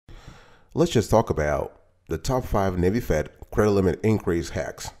Let's just talk about the top 5 Navy Fed credit limit increase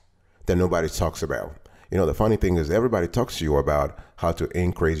hacks that nobody talks about. You know, the funny thing is everybody talks to you about how to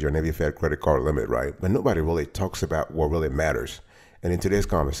increase your Navy Fed credit card limit, right? But nobody really talks about what really matters. And in today's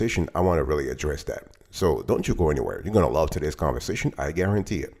conversation, I want to really address that. So don't you go anywhere. You're going to love today's conversation. I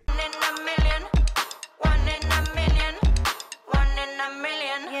guarantee it.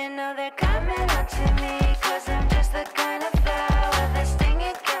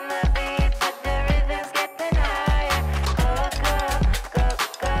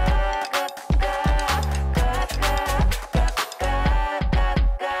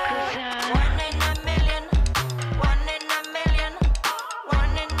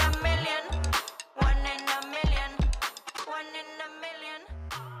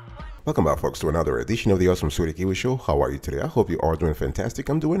 Welcome back, folks, to another edition of the Awesome Sweetie Kiwi Show. How are you today? I hope you are doing fantastic.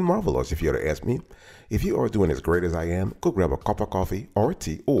 I'm doing marvelous, if you were to ask me. If you are doing as great as I am, go grab a cup of coffee or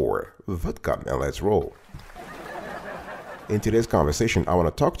tea or vodka and let's roll. In today's conversation, I want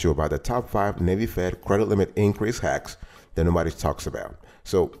to talk to you about the top 5 Navy Fed credit limit increase hacks that nobody talks about.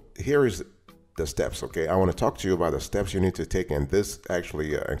 So here is the steps, okay? I want to talk to you about the steps you need to take, and this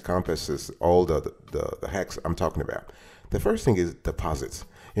actually encompasses all the hacks I'm talking about. The first thing is deposits.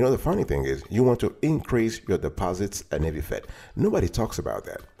 You know, the funny thing is you want to increase your deposits at Navy Fed. Nobody talks about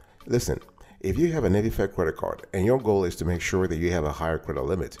that. Listen, if you have a Navy Fed credit card and your goal is to make sure that you have a higher credit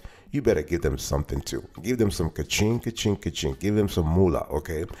limit, you better give them something too. Give them some ka-ching, ka-ching, ka-ching. Give them some moolah,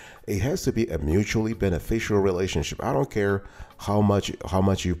 okay? It has to be a mutually beneficial relationship. I don't care how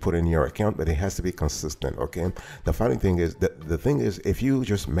much you put in your account, but it has to be consistent, okay? The funny thing is that the thing is, if you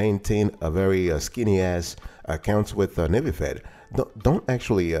just maintain a very skinny ass accounts with Navy Fed, don't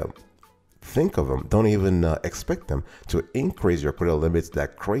actually think of them. Don't even expect them to increase your credit limits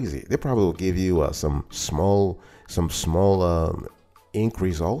that crazy. They probably will give you some small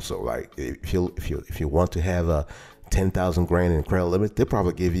increase also. Like if you want to have a 10,000 grand in credit limit, they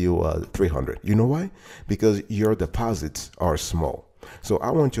probably give you 300. You know why? Because your deposits are small. So I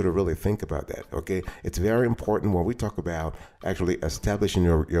want you to really think about that, okay? It's very important when we talk about actually establishing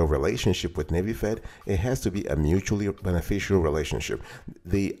your relationship with Navy Fed. It has to be a mutually beneficial relationship.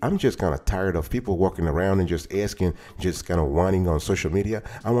 I'm just kind of tired of people walking around and just asking, just kind of whining on social media.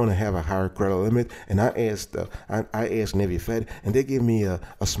 I want to have a higher credit limit, and I asked Navy Fed, and they give me a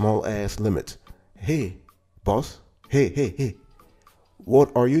small ass limit. Hey, boss. Hey.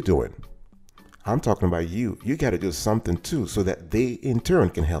 What are you doing? I'm talking about you. You got to do something too so that they in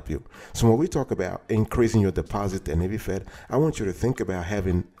turn can help you. So when we talk about increasing your deposit at Navy Fed, I want you to think about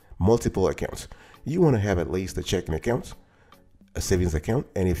having multiple accounts. You want to have at least a checking account, a savings account,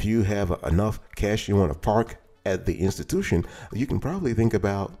 and if you have enough cash you want to park at the institution, you can probably think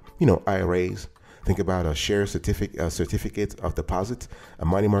about, IRAs. Think about a share certificate of deposit, a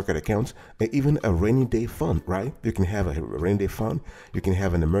money market account, and even a rainy day fund, right? You can have a rainy day fund. You can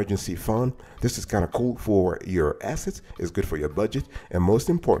have an emergency fund. This is kind of cool for your assets. It's good for your budget. And most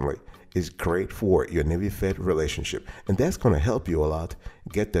importantly, it's great for your Navy Fed relationship. And that's going to help you a lot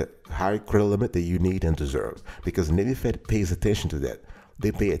get the high credit limit that you need and deserve, because Navy Fed pays attention to that.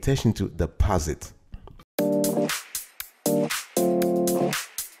 They pay attention to deposit.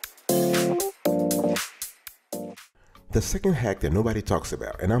 The second hack that nobody talks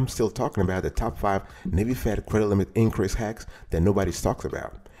about, and I'm still talking about the top 5 Navy Fed credit limit increase hacks that nobody talks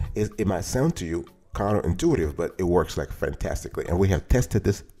about, is it might sound to you counterintuitive, but it works like fantastically. And we have tested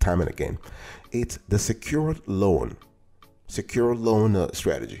this time and again. It's the secured loan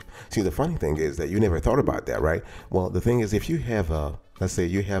strategy. See, the funny thing is that you never thought about that, right? Well, the thing is, if you have let's say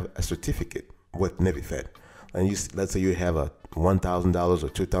you have a certificate with Navy Fed, and let's say you have a $1,000 or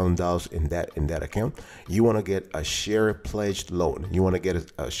 $2,000 in that account, you want to get a share pledged loan. You want to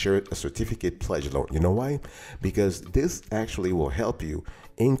get a certificate pledged loan. You know why? Because this actually will help you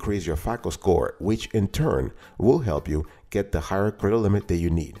increase your FICO score, which in turn will help you get the higher credit limit that you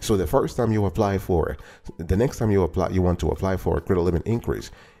need. So the next time you want to apply for a credit limit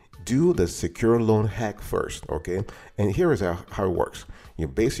increase, do the secure loan hack first, okay? And here is how it works. You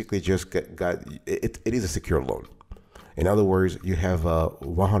basically just it is a secure loan. In other words, you have a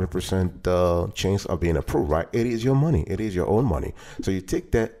 100% chance of being approved, right? It is your money. It is your own money. So you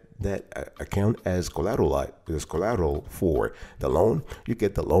take that account as collateral for the loan. You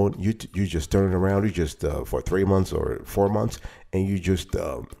get the loan. You just turn it around. You just for 3 months or 4 months, and you just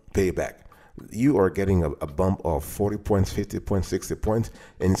pay it back. You are getting a bump of 40 points, 50 points, 60 points.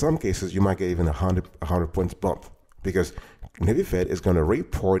 In some cases, you might get even 100 points bump, because Navy Fed is going to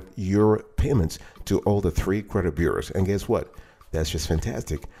report your payments to all the 3 credit bureaus. And guess what? That's just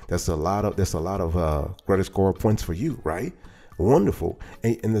fantastic. That's a lot of credit score points for you, right? Wonderful.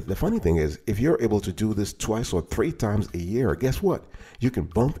 And the funny thing is, if you're able to do this twice or 3 times a year, guess what? You can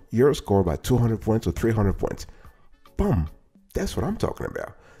bump your score by 200 points or 300 points. Boom. That's what I'm talking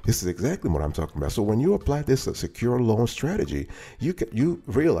about. This is exactly what I'm talking about. So when you apply this secure loan strategy, you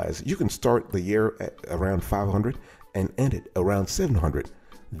realize you can start the year at around 500 and end it around 700.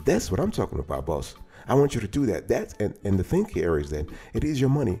 That's what I'm talking about, boss. I want you to do that. And the thing here is that it is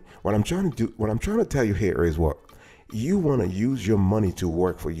your money. What I'm trying to tell you here is what you want to use your money to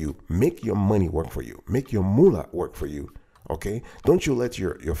work for you. Make your money work for you. Make your moolah work for you. Okay, don't you let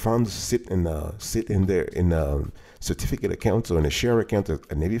your funds sit in there in certificate accounts or in a share account at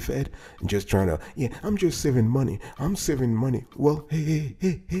a Navy Fed and just trying to, yeah, I'm just saving money. I'm saving money. Well, hey,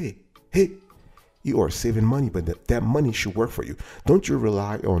 you are saving money, but that money should work for you. Don't you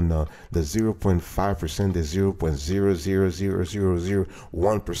rely on the 0.5%, the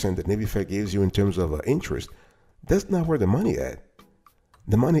 0.0000001% that Navy Fed gives you in terms of interest. That's not where the money at.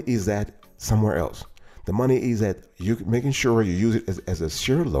 The money is at somewhere else. The money is that you making sure you use it as a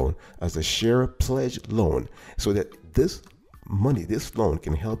share loan, as a share pledge loan, so that this money, this loan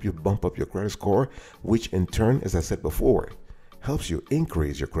can help you bump up your credit score, which in turn, as I said before, helps you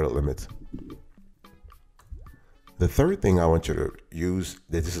increase your credit limit. The third thing I want you to use,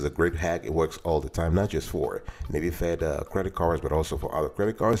 that this is a great hack, it works all the time, not just for Navy Fed credit cards, but also for other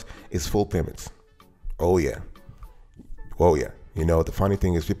credit cards, is full payments. Oh yeah. Oh yeah. You know, the funny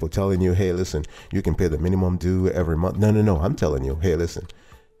thing is people telling you, hey, listen, you can pay the minimum due every month. No. I'm telling you, hey, listen,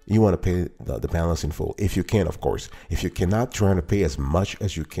 you want to pay the balance in full. If you can, of course. If you cannot, try to pay as much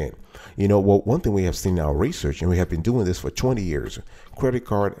as you can. You know, well, one thing we have seen in our research, and we have been doing this for 20 years, credit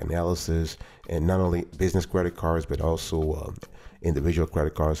card analysis, and not only business credit cards, but also individual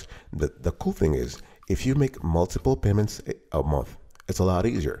credit cards. The cool thing is, if you make multiple payments a month, it's a lot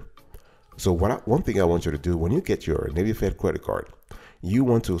easier. So one thing I want you to do when you get your Navy Fed credit card, you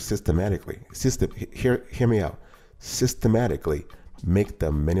want to hear me out, systematically make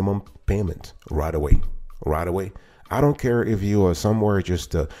the minimum payment right away. I don't care if you are somewhere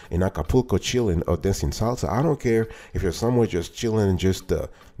just in Acapulco chilling or dancing salsa. I don't care if you're somewhere just chilling and just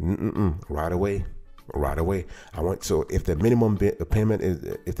right away. So if the minimum payment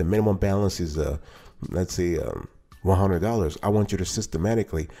is, if the minimum balance is, let's say, $100, I want you to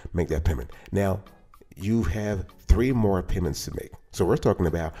systematically make that payment. Now, you have 3 more payments to make. So we're talking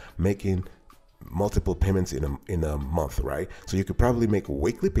about making multiple payments in a month, right? So you could probably make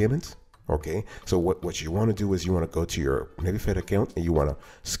weekly payments. Okay. So what you want to do is you want to go to your Navy Fed account and you want to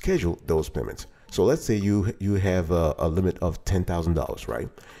schedule those payments. So let's say you have a limit of $10,000, right?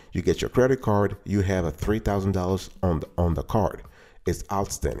 You get your credit card, you have a $3,000 on the card. It's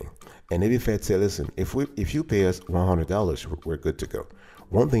outstanding. And Navy Fed said, listen, if you pay us $100, we're good to go.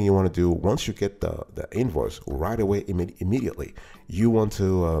 One thing you want to do, once you get the invoice right away, immediately, you want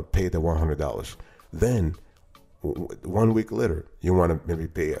to pay the $100. Then 1 week later, you want to maybe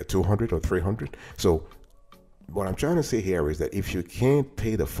pay $200 or $300. So what I'm trying to say here is that if you can't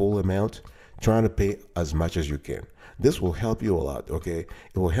pay the full amount, try to pay as much as you can. This will help you a lot, okay?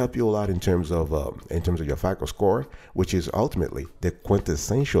 It will help you a lot in terms of your FICO score, which is ultimately the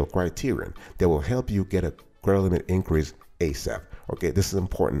quintessential criterion that will help you get a credit limit increase ASAP. Okay, this is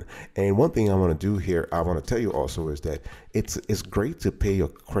important. And one thing I want to do here, I want to tell you also is that it's great to pay your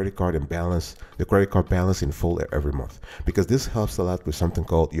credit card balance in full every month, because this helps a lot with something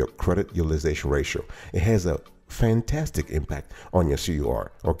called your credit utilization ratio. It has a fantastic impact on your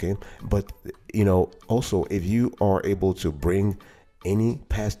CUR. Okay, but you know, also if you are able to bring any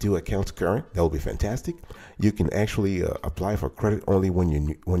past due accounts current, that will be fantastic. You can actually apply for credit only when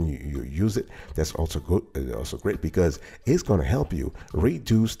you use it. That's also good, also great, because it's going to help you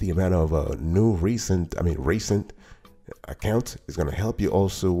reduce the amount of recent accounts. It's going to help you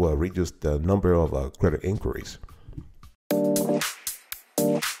also reduce the number of credit inquiries.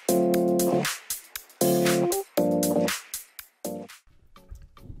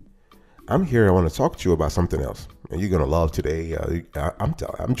 I'm here. I want to talk to you about something else, and you're gonna love today. I'm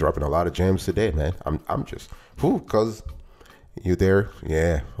dropping a lot of gems today, man. I'm just, cause you there?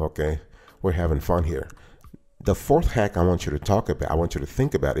 Yeah, okay. We're having fun here. The fourth hack I want you to talk about, I want you to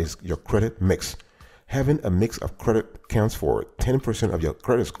think about, is your credit mix. Having a mix of credit counts for 10% of your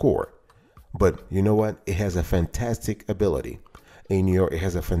credit score, but you know what? It has a fantastic ability. It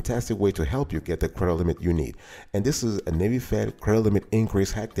has a fantastic way to help you get the credit limit you need. And this is a Navy Fed credit limit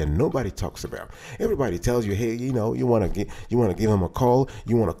increase hack that nobody talks about. Everybody tells you, hey, you know, you want to give them a call,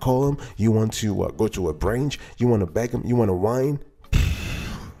 you want to call them, you want to go to a branch, you want to beg them, you want to whine.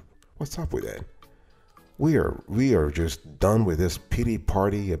 What's up with that? We are just done with this pity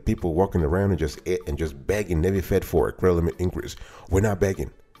party of people walking around and just begging Navy Fed for a credit limit increase. We're not begging.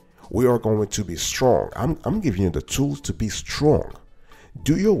 We are going to be strong. I'm giving you the tools to be strong.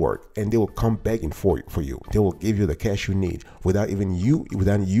 Do your work, and they will come begging for you. They will give you the cash you need without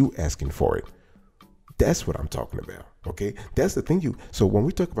you asking for it. That's what I'm talking about. Okay, that's the thing. So when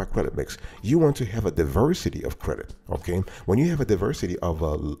we talk about credit mix, you want to have a diversity of credit. Okay, when you have a diversity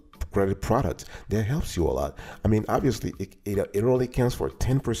of credit products, that helps you a lot. I mean, obviously, it only counts for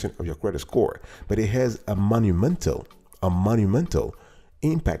 10% of your credit score, but it has a monumental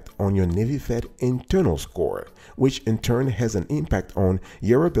impact on your Navy Fed internal score, which in turn has an impact on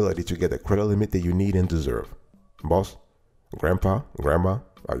your ability to get the credit limit that you need and deserve. Boss, grandpa, grandma,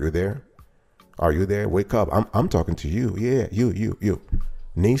 are you there? Are you there? Wake up. I'm talking to you. Yeah, you.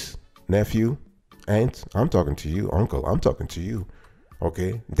 Niece, nephew, aunt, I'm talking to you. Uncle, I'm talking to you.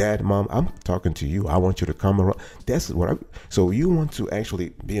 Okay, dad, mom, I'm talking to you. I want you to come around. So you want to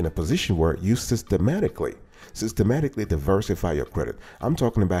actually be in a position where you systematically diversify your credit. I'm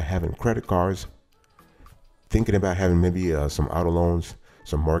talking about having credit cards, thinking about having maybe some auto loans,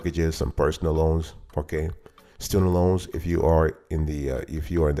 some mortgages, some personal loans. Okay, student loans if you are in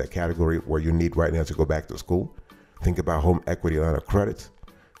that category where you need right now to go back to school. Think about home equity line of credit,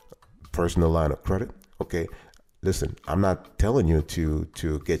 personal line of credit. Okay, listen, I'm not telling you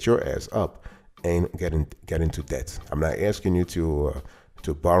to get your ass up and get into debt. I'm not asking you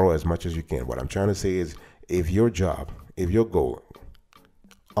to borrow as much as you can. What I'm trying to say is, if your goal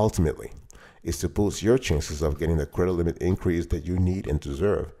ultimately is to boost your chances of getting the credit limit increase that you need and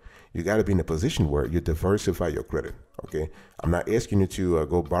deserve, you got to be in a position where you diversify your credit. Okay, I'm not asking you to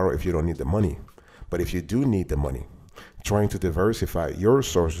go borrow if you don't need the money, but if you do need the money, trying to diversify your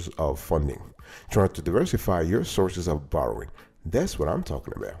sources of funding, trying to diversify your sources of borrowing. That's what I'm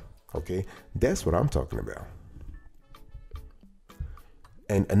talking about. Okay, that's what I'm talking about.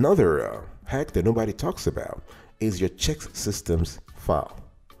 And another hack that nobody talks about is your check systems file.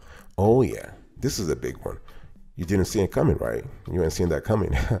 Oh yeah, this is a big one. You didn't see it coming, right? You ain't seen that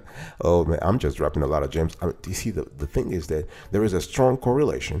coming. Oh man, I'm just dropping a lot of gems. You see, the thing is that there is a strong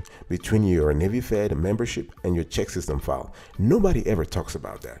correlation between your Navy Fed membership and your check system file. Nobody ever talks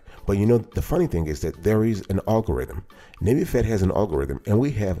about that. But you know, the funny thing is that there is an algorithm. Navy Fed has an algorithm, and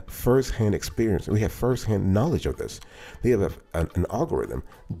we have first-hand experience. We have first-hand knowledge of this. They have an algorithm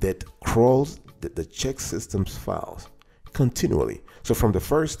that crawls the check systems files continually. So from the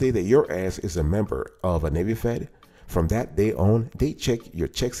first day that your ass is a member of a Navy Fed, from that day on, they check your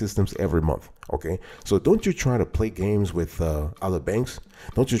check systems every month. Okay, so don't you try to play games with other banks.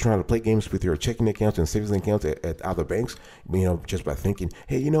 Don't you try to play games with your checking accounts and savings accounts at other banks. You know, just by thinking,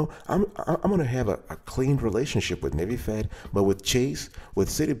 hey, you know, I'm gonna have a clean relationship with Navy Fed, but with Chase, with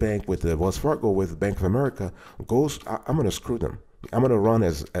Citibank, with Wells Fargo, with Bank of America, I'm gonna screw them. I'm gonna run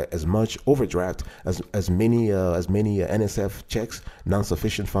as much overdraft as many NSF checks,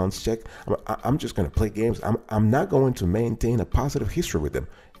 non-sufficient funds check. I'm just gonna play games. I'm not going to maintain a positive history with them.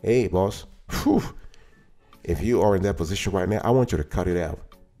 Hey, boss, whew, if you are in that position right now, I want you to cut it out.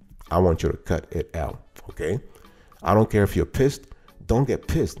 I want you to cut it out. Okay? I don't care if you're pissed. Don't get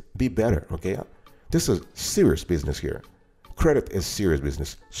pissed. Be better. Okay? This is serious business here. Credit is serious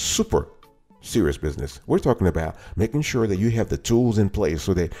business. Super serious business. We're talking about making sure that you have the tools in place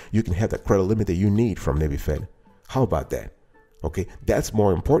so that you can have the credit limit that you need from Navy Fed. How about that? Okay, that's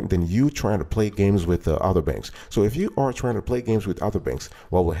more important than you trying to play games with other banks. So if you are trying to play games with other banks,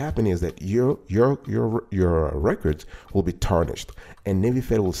 what will happen is that your records will be tarnished, and Navy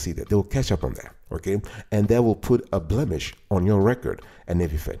Fed will see that. They will catch up on that. Okay, and that will put a blemish on your record at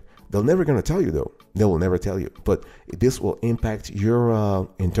Navy Fed. They're never going to tell you, though. They will never tell you. But this will impact your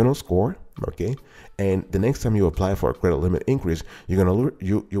internal score. Okay, and the next time you apply for a credit limit increase, you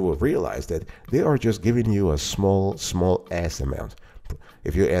will realize that they are just giving you a small ass amount.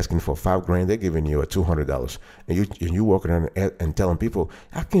 If you're asking for $5,000, they're giving you a $200, and you walking around and telling people,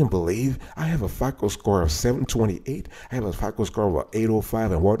 I can't believe I have a FICO score of 728, I have a FICO score of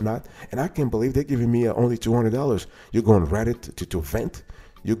 805 and whatnot, and I can't believe they're giving me only $200. You go on Reddit to vent.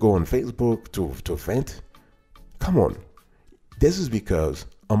 You go on Facebook to vent. Come on. This is because,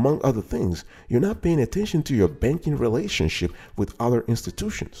 among other things, you're not paying attention to your banking relationship with other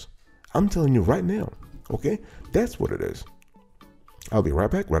institutions. I'm telling you right now, okay? That's what it is. I'll be right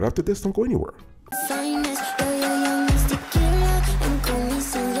back right after this. Don't go anywhere.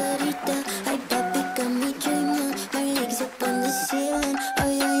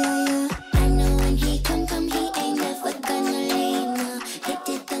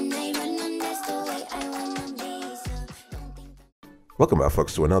 Welcome back,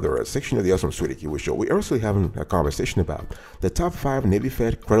 folks, to another section of the Awesome Sweetie Kiwi Show. We're actually having a conversation about the top 5 Navy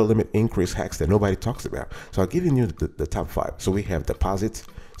Fed credit limit increase hacks that nobody talks about. So I'll give you the top 5. So we have deposits,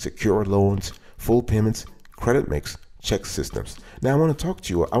 secured loans, full payments, credit mix, check systems. Now I want to talk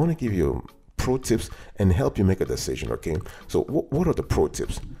to you. I want to give you pro tips and help you make a decision, okay? So what are the pro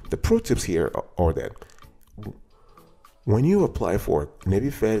tips? The pro tips here are that when you apply for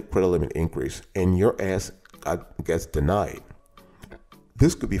Navy Fed credit limit increase and your ask gets denied,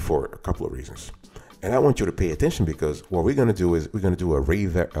 this could be for a couple of reasons. And I want you to pay attention, because what we're going to do is we're going to do a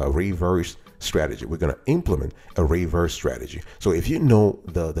reverse strategy. We're going to implement a reverse strategy. So if you know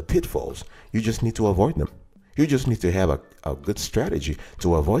the pitfalls, you just need to avoid them. You just need to have a good strategy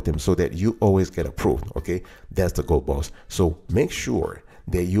to avoid them so that you always get approved, okay? That's the goal, boss. So make sure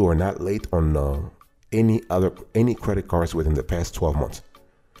that you are not late on any credit cards within the past 12 months.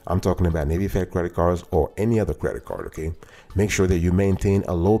 I'm talking about Navy Fed credit cards or any other credit card, okay? Make sure that you maintain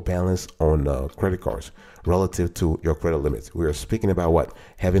a low balance on credit cards relative to your credit limits. We are speaking about what?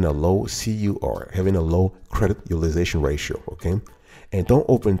 Having a low CUR, having a low credit utilization ratio, okay? And don't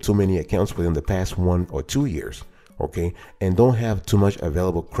open too many accounts within the past 1 or 2 years, okay? And don't have too much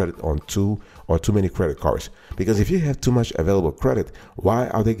available credit on too many credit cards. Because if you have too much available credit, why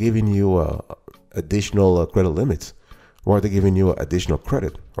are they giving you additional credit limits? Why are they giving you additional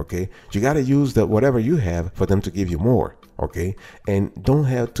credit? Okay, you got to use whatever you have for them to give you more. Okay, and don't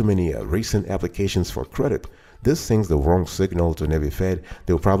have too many recent applications for credit. This sends the wrong signal to Navy Fed.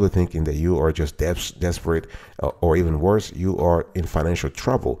 They're probably thinking that you are just desperate, or even worse, you are in financial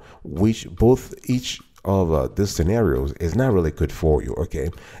trouble, which each of these scenarios is not really good for you, okay?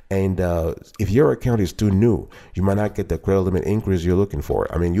 And if your account is too new, you might not get the credit limit increase you're looking for.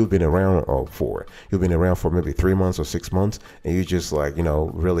 I mean, you've been around for maybe 3 months or 6 months, and you're just like,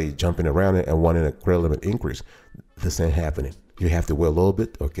 really jumping around it and wanting a credit limit increase. This ain't happening. You have to wait a little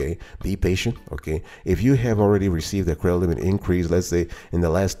bit, okay? Be patient, okay? If you have already received a credit limit increase, let's say in the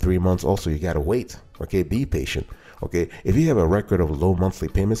last 3 months also, you got to wait, okay? Be patient. Okay, if you have a record of low monthly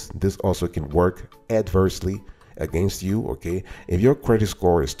payments, this also can work adversely against you, okay? If your credit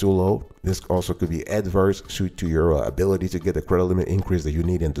score is too low, this also could be adverse to your ability to get the credit limit increase that you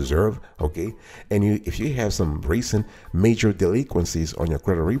need and deserve, okay? And if you have some recent major delinquencies on your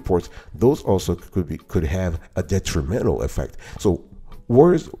credit reports, those also could have a detrimental effect. So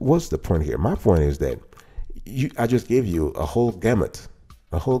what's the point here? My point is that I just gave you a whole gamut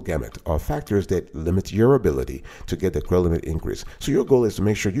of factors that limit your ability to get the credit limit increase. So your goal is to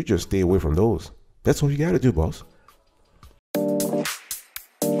make sure you just stay away from those. That's all you got to do, boss.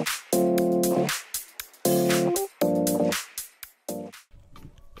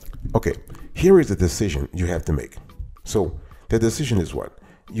 Okay, here is the decision you have to make. So the decision is what?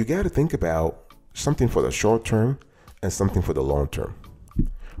 You got to think about something for the short term and something for the long term.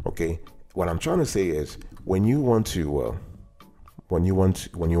 Okay, what I'm trying to say is when you want a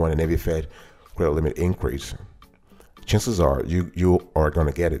Navy Fed credit limit increase, chances are you are going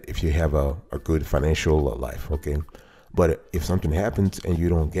to get it if you have a good financial life, okay? But if something happens and you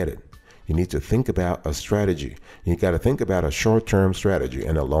don't get it, you need to think about a strategy. You got to think about a short-term strategy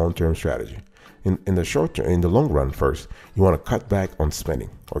and a long-term strategy. In the short term, in the long run, first you want to cut back on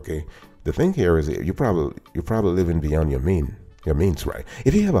spending, okay? The thing here is you're probably living beyond your means, right?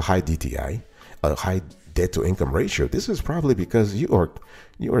 If you have a high DTI, a high debt to income ratio, this is probably because you are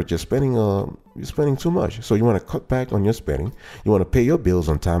just spending you're spending too much. So you want to cut back on your spending. You want to pay your bills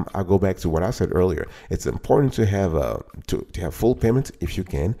on time. I'll go back to what I said earlier. It's important to have to have full payments if you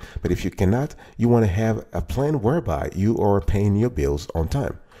can, but if you cannot, you want to have a plan whereby you are paying your bills on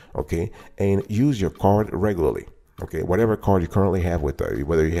time, okay? And use your card regularly. Okay, whatever card you currently have with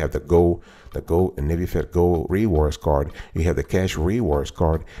whether you have the Go and Navy Fed Go Rewards card, you have the Cash Rewards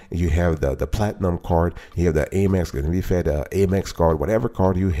card, you have the Platinum card, you have the Amex, the Navy Fed Amex card, whatever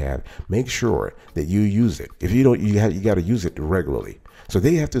card you have, make sure that you use it. If you don't, you got to use it regularly. So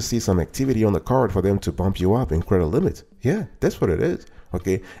they have to see some activity on the card for them to bump you up in credit limits. Yeah, that's what it is.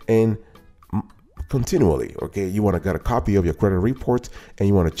 Okay, and continually, okay, you want to get a copy of your credit reports and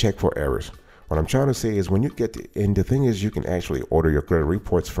you want to check for errors. What I'm trying to say is when you and the thing is you can actually order your credit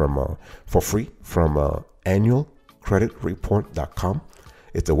reports for free from annualcreditreport.com.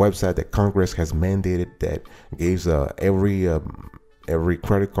 It's a website that Congress has mandated that gives every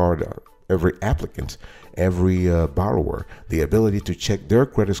credit card, every applicant, every borrower the ability to check their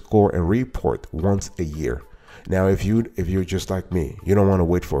credit score and report once a year. Now, if you're just like me, you don't want to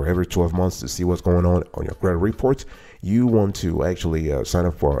wait for every 12 months to see what's going on your credit reports. You want to actually sign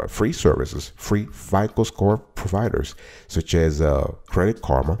up for free services, free FICO score providers, such as Credit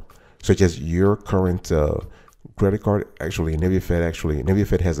Karma, such as your current credit card, actually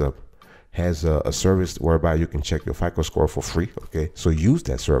NavyFed has a service whereby you can check your FICO score for free. Okay, so use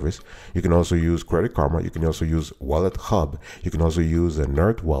that service. You can also use Credit Karma. You can also use Wallet Hub. You can also use a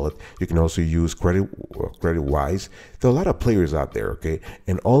Nerd Wallet. You can also use Credit Wise. There are a lot of players out there. Okay,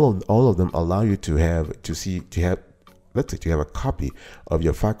 and all of them allow you to have let's say you have a copy of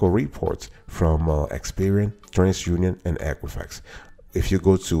your FICO reports from Experian, TransUnion, and Equifax. If you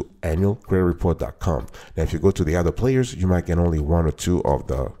go to annualcreditreport.com, now if you go to the other players, you might get only one or two of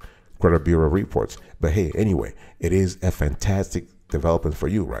the credit bureau reports. But hey, anyway, it is a fantastic development for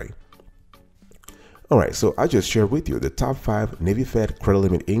you, right? All right, so I just shared with you the top 5 NavyFed credit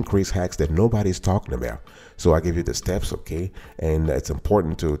limit increase hacks that nobody's talking about. So I give you the steps, okay? And it's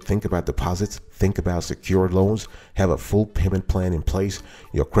important to think about deposits, think about secured loans, have a full payment plan in place.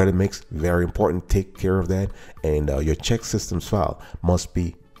 Your credit mix, very important, take care of that. And your check systems file must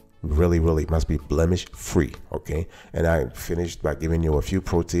be must be blemish free, okay? And I finished by giving you a few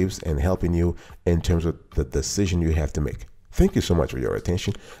pro tips and helping you in terms of the decision you have to make. Thank you so much for your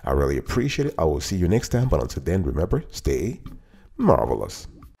attention. I really appreciate it. I will see you next time. But until then, remember, stay marvelous.